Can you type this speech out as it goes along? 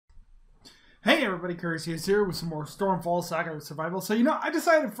Hey everybody, Curseius here with some more Stormfall Saga Survival. So, I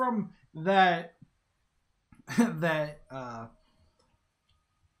decided from that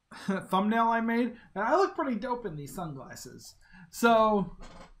thumbnail I made that I look pretty dope in these sunglasses. So,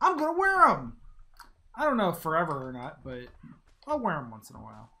 I'm going to wear them. I don't know if forever or not, but I'll wear them once in a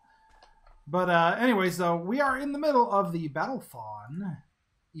while. But anyways, though, we are in the middle of the Battlethon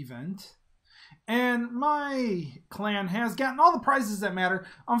event. And my clan has gotten all the prizes that matter.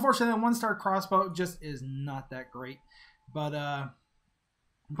 Unfortunately, the 1-star crossbow just is not that great. But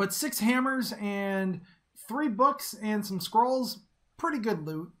 6 hammers and 3 books and some scrolls. Pretty good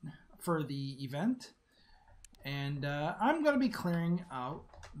loot for the event. And I'm going to be clearing out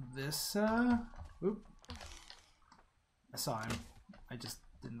this... Oop. I saw him. I just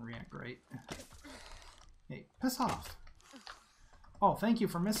didn't react great. Hey, piss off. Oh, thank you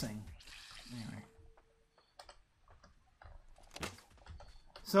for missing. Anyway.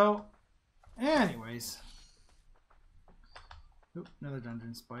 So, anyways. Oop, another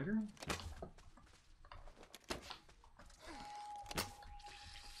dungeon spider.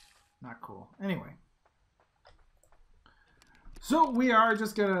 Not cool. Anyway. So we are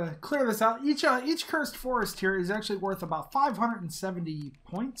just gonna clear this out. Each cursed forest here is actually worth about 570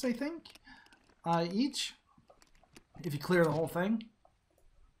 points, I think. Each. If you clear the whole thing.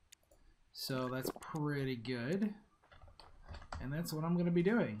 So that's pretty good. And that's what I'm going to be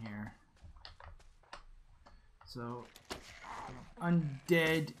doing here. So,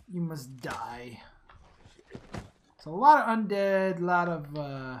 undead, you must die. So a lot of undead, a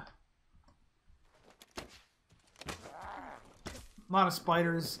lot of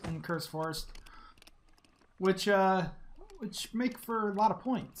spiders in Cursed Forest, which make for a lot of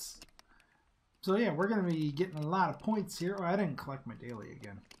points. So yeah, we're going to be getting a lot of points here. Oh, I didn't collect my daily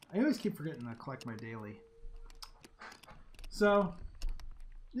again. I always keep forgetting to collect my daily. So,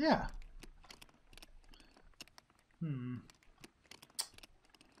 yeah.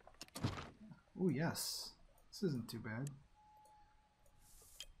 Oh, yes. This isn't too bad.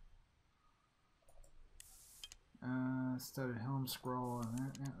 Studded helm scroll and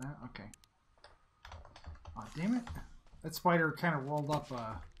that. Okay. Oh, damn it. That spider kind of rolled up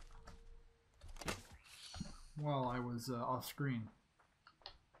while I was off screen.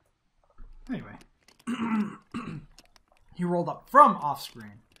 Anyway, he rolled up from off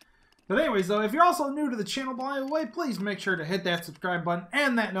screen. But anyways, though, if you're also new to the channel, by the way, please make sure to hit that subscribe button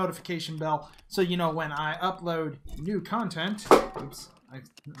and that notification bell so you know when I upload new content. Oops, I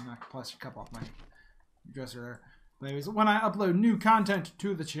knocked a plastic cup off my dresser there. But anyways, when I upload new content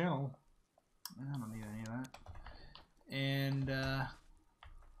to the channel, I don't need any of that. And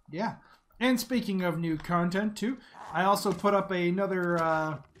yeah. And speaking of new content too, I also put up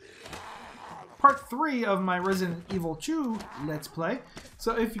another Part 3 of my Resident Evil 2 Let's Play.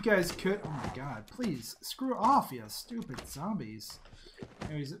 So if you guys could... Oh my god, please, screw off, you stupid zombies.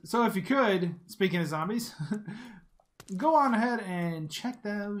 Anyways, so if you could, speaking of zombies, go on ahead and check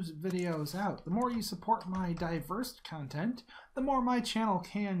those videos out. The more you support my diverse content, the more my channel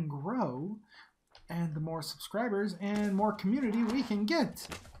can grow, and the more subscribers and more community we can get.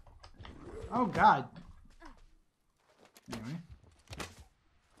 Oh god. Anyway.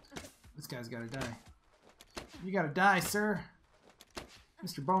 This guy's gotta die. You gotta die, sir.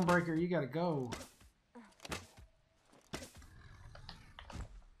 Mr. Bonebreaker, you gotta go.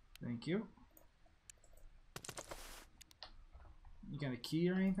 Thank you. You got a key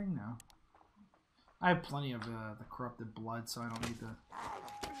or anything? No. I have plenty of the corrupted blood, so I don't need to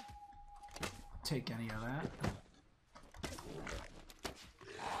take any of that.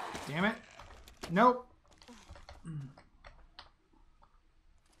 Damn it. Nope.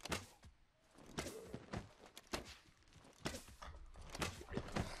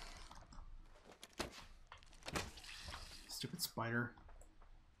 Stupid spider.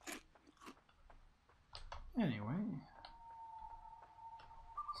 Anyway.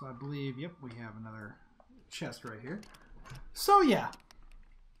 So I believe, yep, we have another chest right here. So yeah.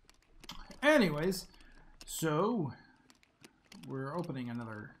 Anyways, so we're opening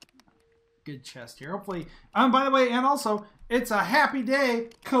another good chest here. Hopefully, by the way, and also, it's a happy day,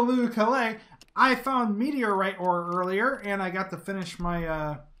 Kalu Kalay. I found meteorite ore earlier, and I got to finish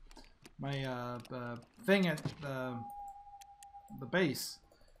my thing at the base,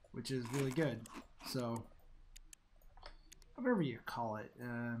 which is really good. So whatever you call it,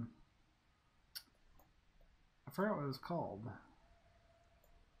 I forgot what it was called.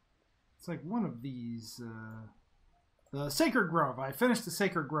 It's like one of these, the Sacred Grove. I finished the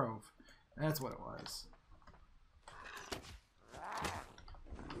Sacred Grove. That's what it was.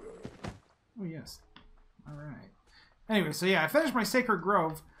 Oh yes. All right. Anyway, so yeah, I finished my Sacred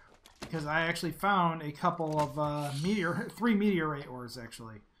Grove, because I actually found a couple of 3 meteorite ores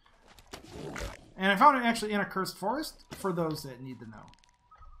actually. And I found it actually in a cursed forest for those that need to know.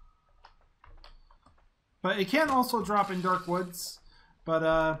 But it can also drop in dark woods.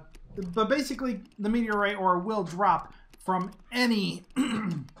 But basically the meteorite ore will drop from any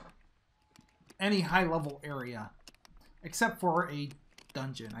any high level area except for a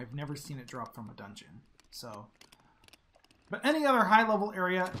dungeon. I've never seen it drop from a dungeon. So, but any other high level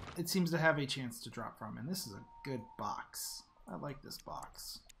area it seems to have a chance to drop from, and this is a good box. I like this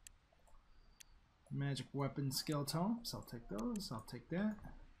box. Magic weapon skill tomes. I'll take those. I'll take that.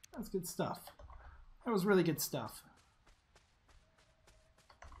 That's good stuff. That was really good stuff.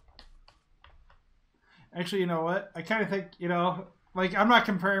 Actually, you know what? I kind of think, you know, like, I'm not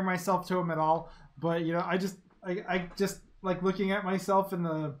comparing myself to him at all, but, you know, I just like looking at myself in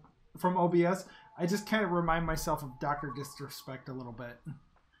the from OBS. I just kind of remind myself of Dr. Disrespect a little bit,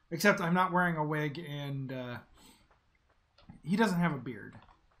 except I'm not wearing a wig and he doesn't have a beard.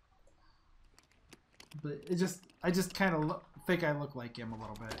 But I just kind of think I look like him a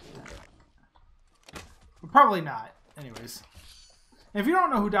little bit, but probably not. Anyways, if you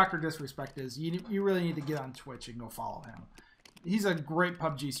don't know who Dr. Disrespect is, you really need to get on Twitch and go follow him. He's a great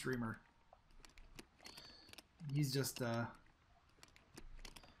PUBG streamer. He's just a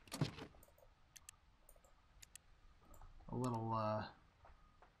little a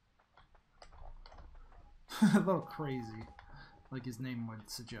little crazy, like his name would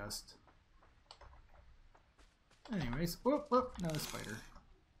suggest. Anyways, whoop, whoop, another spider.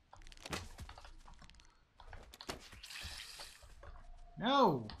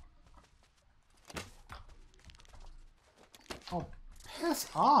 No! Oh, piss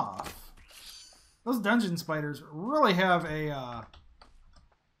off! Those dungeon spiders really have a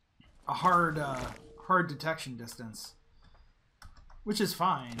hard detection distance, which is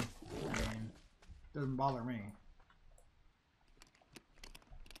fine. I mean, doesn't bother me.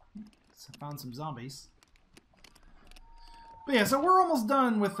 So I found some zombies. But yeah, so we're almost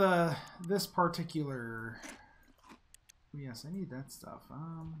done with this particular. Yes, I need that stuff.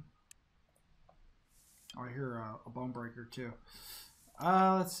 Oh, I hear a bone breaker too.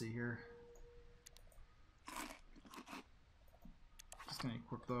 Let's see here. Just gonna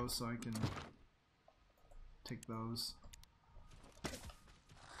equip those so I can take those.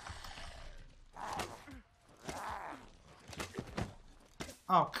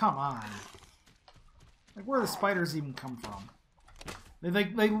 Oh, come on. Like, where do the spiders even come from?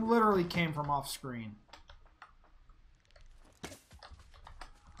 They literally came from off screen.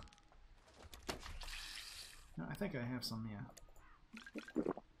 No, I think I have some, yeah.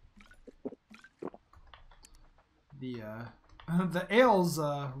 The ales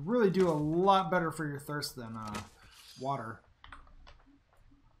really do a lot better for your thirst than water.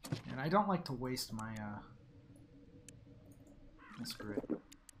 And I don't like to waste my screw it.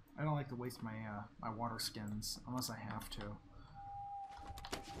 I don't like to waste my my water skins unless I have to.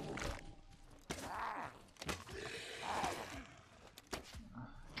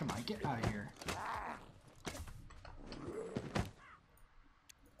 Come on, get out of here.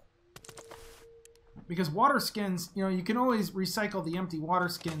 Because water skins, you know, you can always recycle the empty water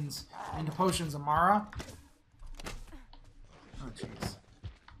skins into potions of Mara. Oh, jeez.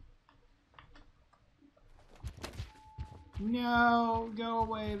 No, go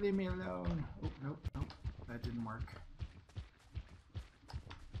away, leave me alone. Oh, nope, nope, that didn't work.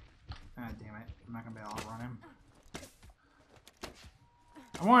 Ah, damn it, I'm not gonna be able to outrun him.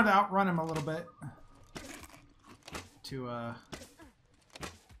 I wanted to outrun him a little bit to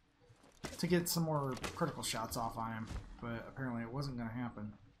get some more critical shots off on him, but apparently it wasn't gonna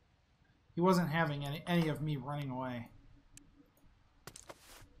happen. He wasn't having any of me running away.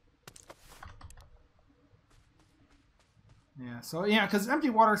 Yeah, so yeah, because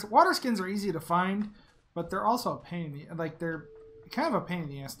empty water skins are easy to find, but they're also a pain in the, like, they're kind of a pain in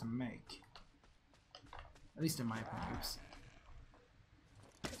the ass to make. At least in my opinion. Oops.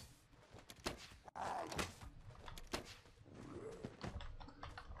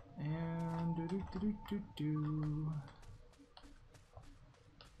 And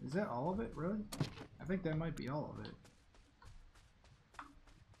is that all of it, really? I think that might be all of it.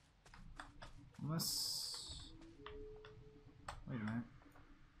 Unless, wait a minute.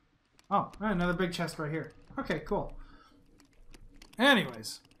 Oh, another big chest right here. Okay, cool.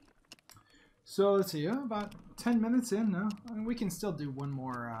 Anyways, so let's see. About 10 minutes in now. I mean, we can still do one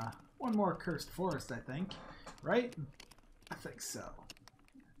more cursed forest, I think. Right? I think so.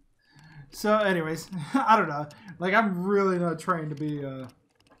 So, anyways, I don't know. Like, I'm really not trying to be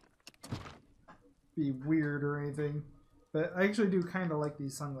weird or anything. But I actually do kind of like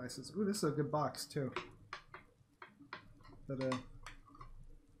these sunglasses. Ooh, this is a good box, too. But,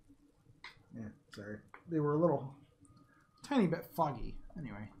 yeah, sorry. They were a little, tiny bit foggy.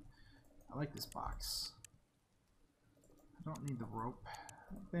 Anyway, I like this box. I don't need the rope.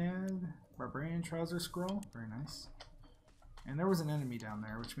 Not bad. Barbarian trouser scroll. Very nice. And there was an enemy down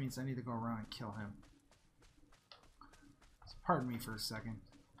there, which means I need to go around and kill him. So pardon me for a second.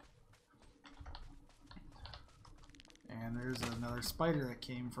 And there's another spider that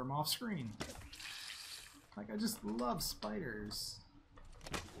came from off screen. Like, I just love spiders.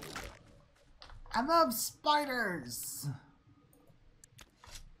 I love spiders!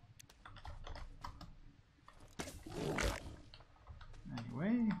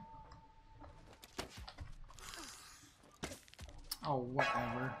 Anyway. Oh,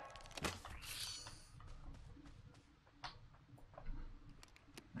 whatever.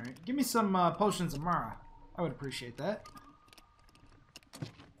 Alright, give me some potions of Mara. I would appreciate that.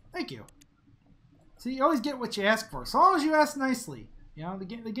 Thank you. See, you always get what you ask for. So long as you ask nicely. You know, the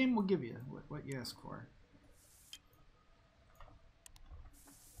game will give you what you ask for.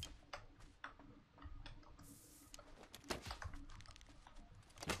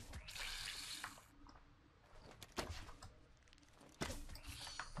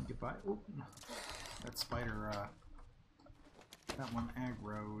 Goodbye. Oop. That spider, that one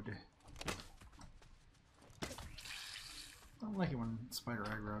aggroed. Don't like it when spider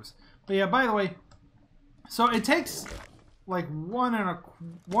aggroes. But yeah, by the way, so it takes like one and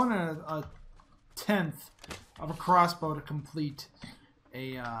a tenth of a crossbow to complete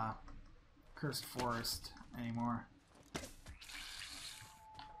a cursed forest anymore.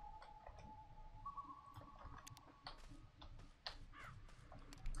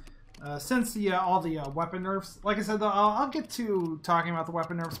 Since the all the weapon nerfs, like I said, though, I'll get to talking about the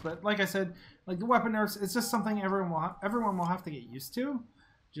weapon nerfs. But like I said, like the weapon nerfs, it's just something everyone will have to get used to,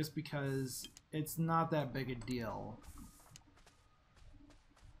 just because it's not that big a deal.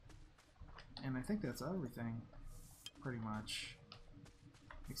 And I think that's everything, pretty much.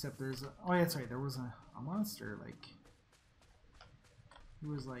 Except there's oh yeah, that's right. There was a monster like he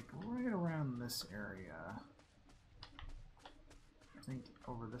was like right around this area. I think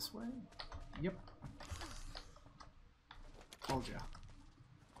over this way. Yep. Told ya.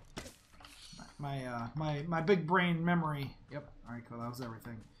 My big brain memory. Yep. All right, cool. That was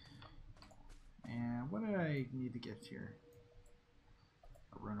everything. And what did I need to get here?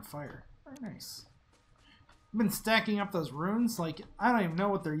 A rune of fire. Very nice. I've been stacking up those runes. Like, I don't even know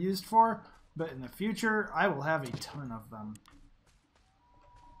what they're used for, but in the future, I will have a ton of them.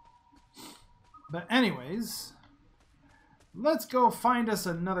 But anyways, let's go find us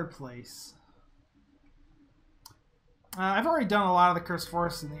another place. I've already done a lot of the cursed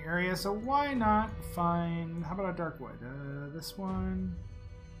forests in the area, so why not find... How about a dark wood? This one?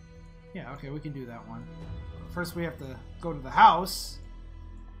 Yeah, okay, we can do that one. First we have to go to the house.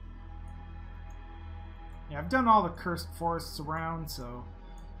 Yeah, I've done all the cursed forests around, so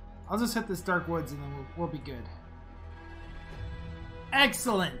I'll just hit this dark woods and then we'll be good.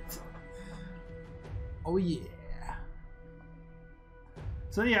 Excellent! Oh yeah.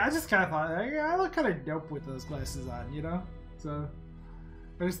 So yeah, I just kind of thought, I look kind of dope with those glasses on, you know? So,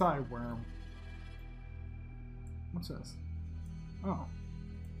 I just thought I'd wear them. What's this? Oh.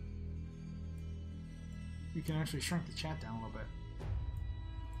 You can actually shrink the chat down a little bit.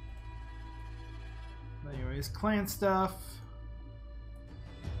 But anyways, clan stuff.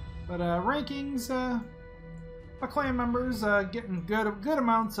 But rankings, my clan members getting good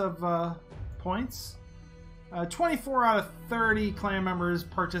amounts of points. 24 out of 30 clan members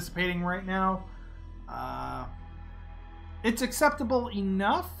participating right now. It's acceptable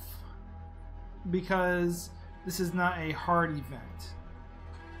enough because this is not a hard event.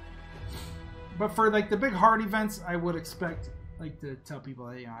 But for like the big hard events, I would expect like to tell people,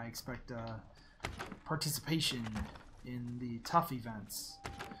 hey, I expect participation in the tough events.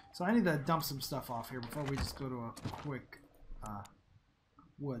 So I need to dump some stuff off here before we just go to a quick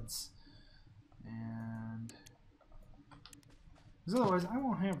woods. And because otherwise I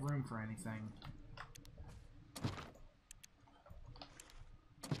won't have room for anything.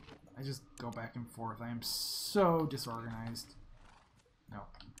 I just go back and forth. I am so disorganized. No.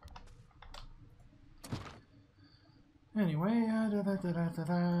 Anyway, put that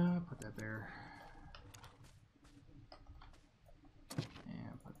there.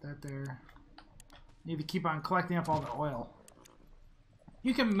 And put that there. Need to keep on collecting up all the oil.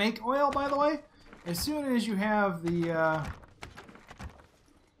 You can make oil, by the way, as soon as you have the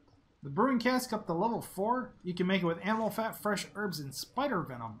brewing cask up to level 4. You can make it with animal fat, fresh herbs, and spider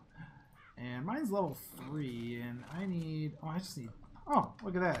venom. And mine's level 3, and I need... Oh, I just need... Oh,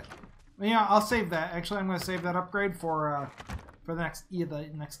 look at that. Well, yeah, I'll save that. Actually, I'm going to save that upgrade for the next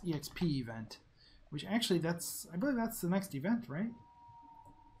EXP event. Which actually, I believe that's the next event, right?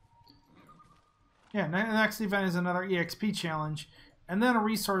 Yeah, the next event is another EXP challenge. And then a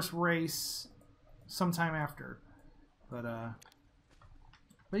resource race sometime after. But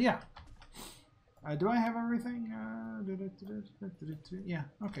yeah. Do I have everything? Yeah,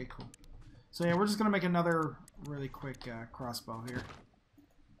 okay, cool. So yeah, we're just going to make another really quick crossbow here.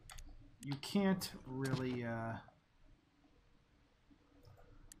 You can't really...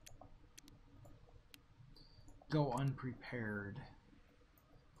 go unprepared.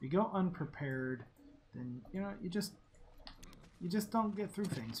 If you go unprepared, then, you know, you just don't get through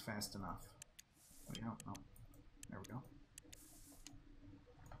things fast enough. Wait, no. There we go.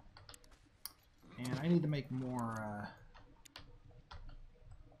 And I need to make more,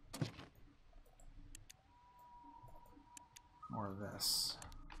 more of this.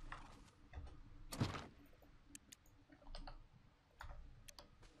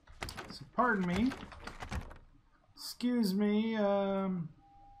 So pardon me. Excuse me.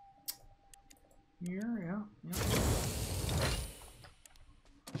 Here, yeah.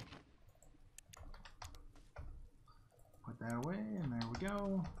 Put that away, and there we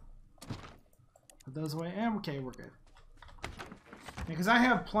go. Put those away, and okay, we're good. Because I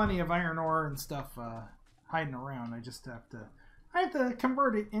have plenty of iron ore and stuff hiding around. I have to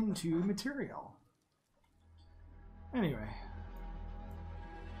convert it into material. Anyway.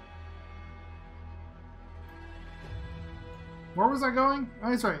 Where was I going? Oh,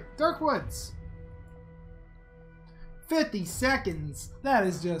 that's right. Dark Woods. 50 seconds. That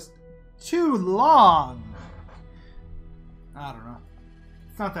is just too long. I don't know.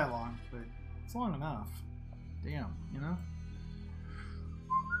 It's not that long, but it's long enough. Damn, you know?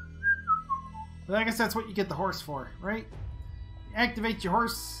 But I guess that's what you get the horse for, right? You activate your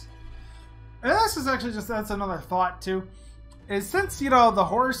horse. And this is actually that's another thought, too. Is since, you know, the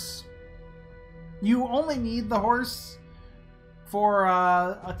horse... You only need the horse for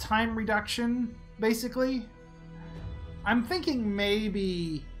a time reduction, basically. I'm thinking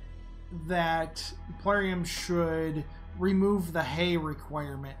maybe that Plarium should remove the hay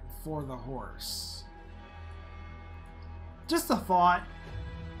requirement for the horse. Just a thought.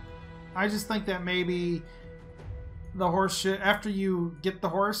 I just think that maybe the horse should, after you get the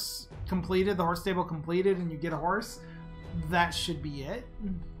horse completed, the horse stable completed, and you get a horse, that should be it.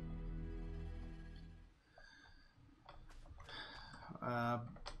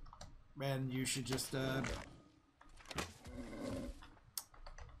 And you should just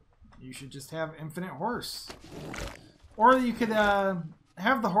have infinite horse, or you could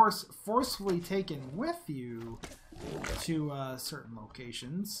have the horse forcefully taken with you to certain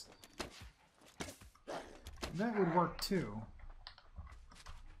locations. That would work too.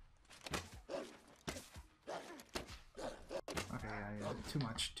 Okay,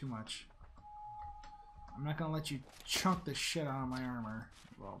 too much. I'm not gonna let you chunk the shit out of my armor.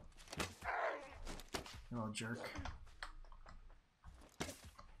 Well, you little jerk.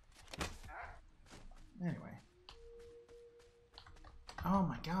 Anyway. Oh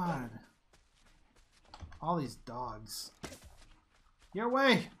my god. All these dogs. Get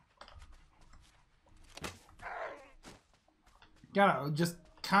away! Gotta just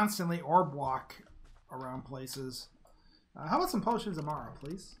constantly orb walk around places. How about some potions of Mara,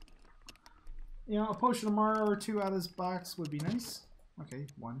 please? You know, a potion of Mara or two out of this box would be nice. Okay,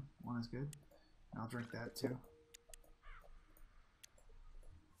 one. One is good. I'll drink that too.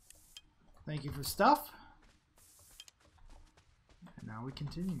 Thank you for stuff. And now we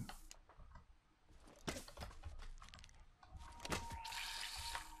continue.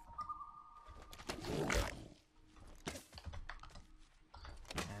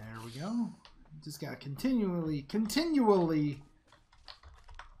 There we go. Just gotta continually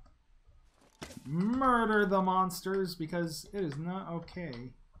murder the monsters, because it is not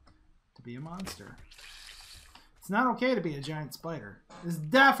okay to be a monster. It's not okay to be a giant spider. It's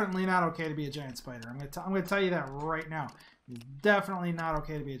definitely not okay to be a giant spider. I'm gonna tell you that right now. It's definitely not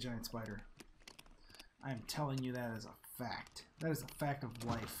okay to be a giant spider. I am telling you that as a fact. That is a fact of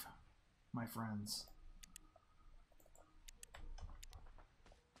life, my friends.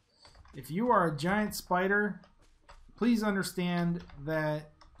 If you are a giant spider, please understand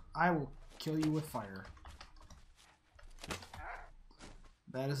that I will kill you with fire.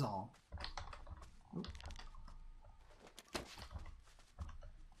 That is all. Oop.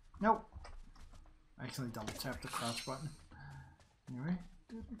 Nope. I accidentally double tapped the crouch button. Anyway.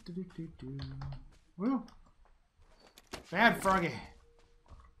 Woo. Bad Froggy.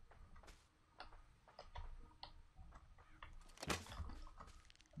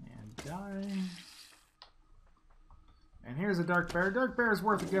 Die. And here's a dark bear. Dark bear is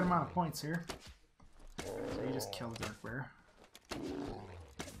worth a good amount of points here. So you just kill the dark bear.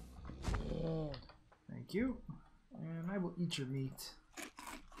 Thank you. And I will eat your meat.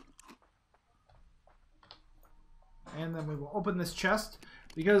 And then we will open this chest,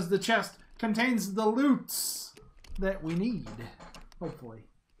 because the chest contains the loots that we need, hopefully.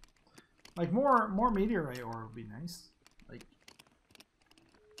 Like more meteorite ore would be nice. Like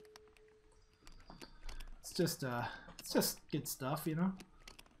it's just good stuff, you know.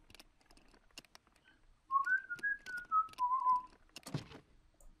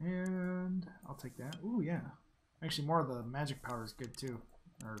 And I'll take that. Ooh, yeah. Actually, more of the magic powder is good too,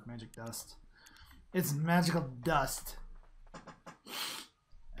 or magic dust. It's magical dust.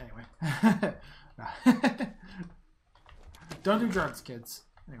 Anyway. Don't do drugs, kids.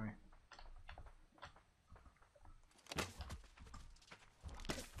 Anyway.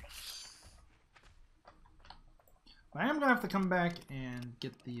 I am gonna have to come back and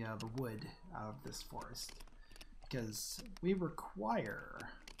get the wood out of this forest, because we require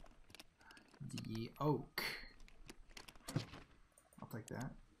the oak. I'll take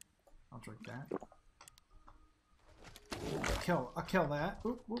that. I'll drink that. I'll kill that.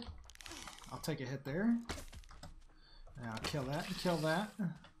 Oop, oop. I'll take a hit there. And I'll kill that and kill that.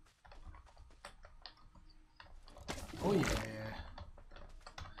 Oh yeah.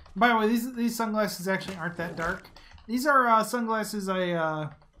 By the way, these sunglasses actually aren't that dark. These are sunglasses I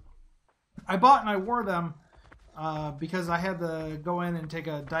bought and I wore them because I had to go in and take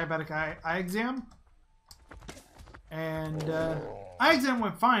a diabetic eye exam. And eye exam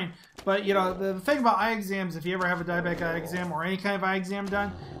went fine, but you know the thing about eye exams, if you ever have a diabetic eye exam or any kind of eye exam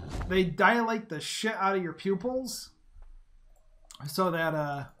done, they dilate the shit out of your pupils so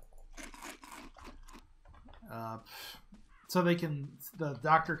that the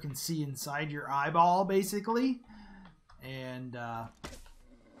doctor can see inside your eyeball basically, and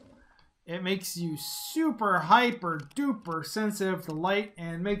it makes you super hyper duper sensitive to light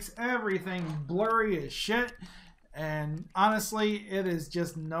and makes everything blurry as shit. And honestly, it is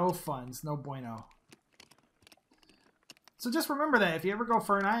just no fun. It's no bueno. So just remember that if you ever go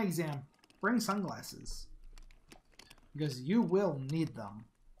for an eye exam, bring sunglasses, because you will need them.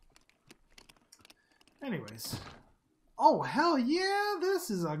 Anyways. Oh, hell yeah! This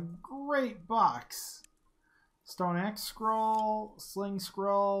is a great box. Stone Axe Scroll, Sling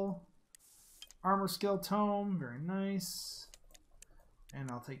Scroll, Armor Skill Tome. Very nice. And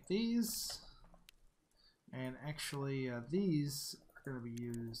I'll take these. And actually, these are going to be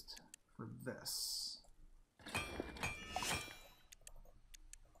used for this.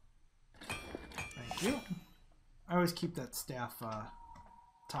 Thank you. I always keep that staff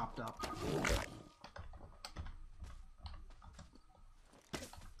topped up.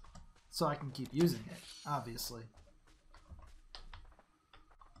 So I can keep using it, obviously.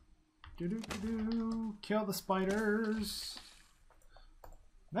 Kill the spiders.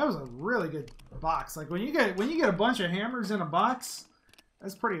 That was a really good box. Like when you get a bunch of hammers in a box,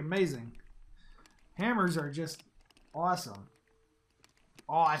 that's pretty amazing. Hammers are just awesome.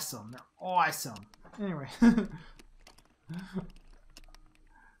 Awesome. They're awesome. Anyway.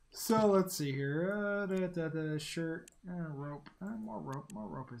 So let's see here. Shirt, rope. More rope. More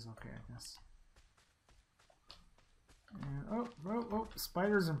rope is okay, I guess. And, oh,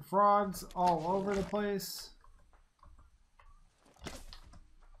 spiders and frogs all over the place.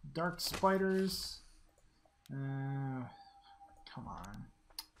 Dark spiders. Come on.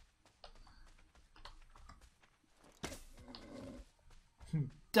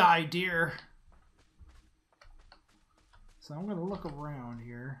 Die, deer. So I'm going to look around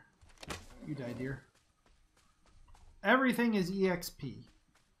here. You die, deer. Everything is EXP.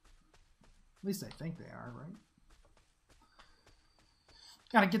 At least I think they are, right?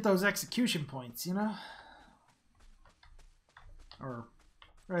 Gotta get those execution points, you know? Or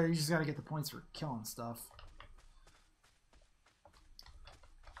you just gotta get the points for killing stuff.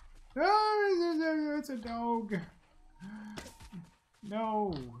 Oh, it's a dog.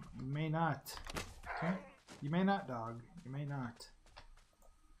 No, you may not. Okay? You may not, dog. You may not.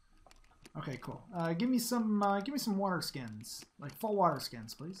 Okay, cool. Give me some water skins, like full water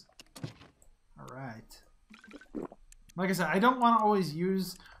skins, please. All right. Like I said, I don't want to always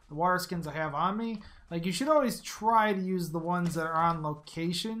use the water skins I have on me. Like, you should always try to use the ones that are on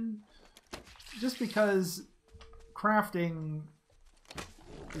location, just because crafting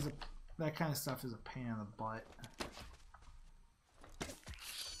is that kind of stuff is a pain in the butt.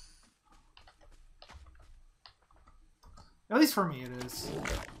 At least for me, it is.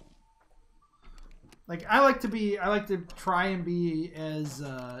 like I like to try and be as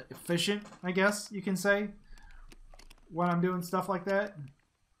efficient, I guess you can say, when I'm doing stuff like that.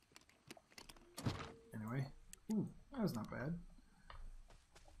 Anyway, ooh, that was not bad.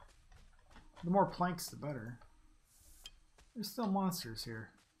 The more planks, the better. There's still monsters here,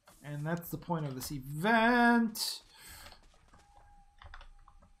 and that's the point of this event.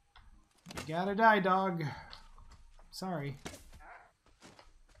 You gotta die, dog. Sorry.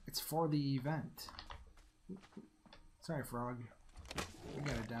 It's for the event. Sorry, frog. You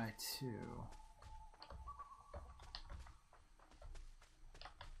gotta die too.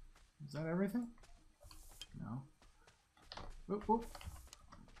 Is that everything? No. Whoop, whoop.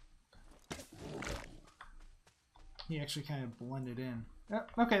 He actually kind of blended in.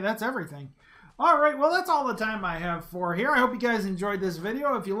 Okay, that's everything. Alright, well that's all the time I have for here. I hope you guys enjoyed this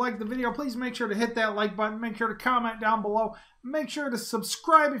video. If you liked the video, please make sure to hit that like button. Make sure to comment down below. Make sure to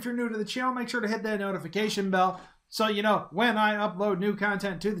subscribe if you're new to the channel. Make sure to hit that notification bell so you know when I upload new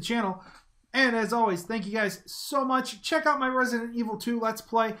content to the channel. And as always, thank you guys so much. Check out my Resident Evil 2 Let's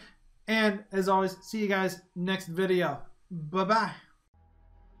Play. And as always, see you guys next video. Bye-bye.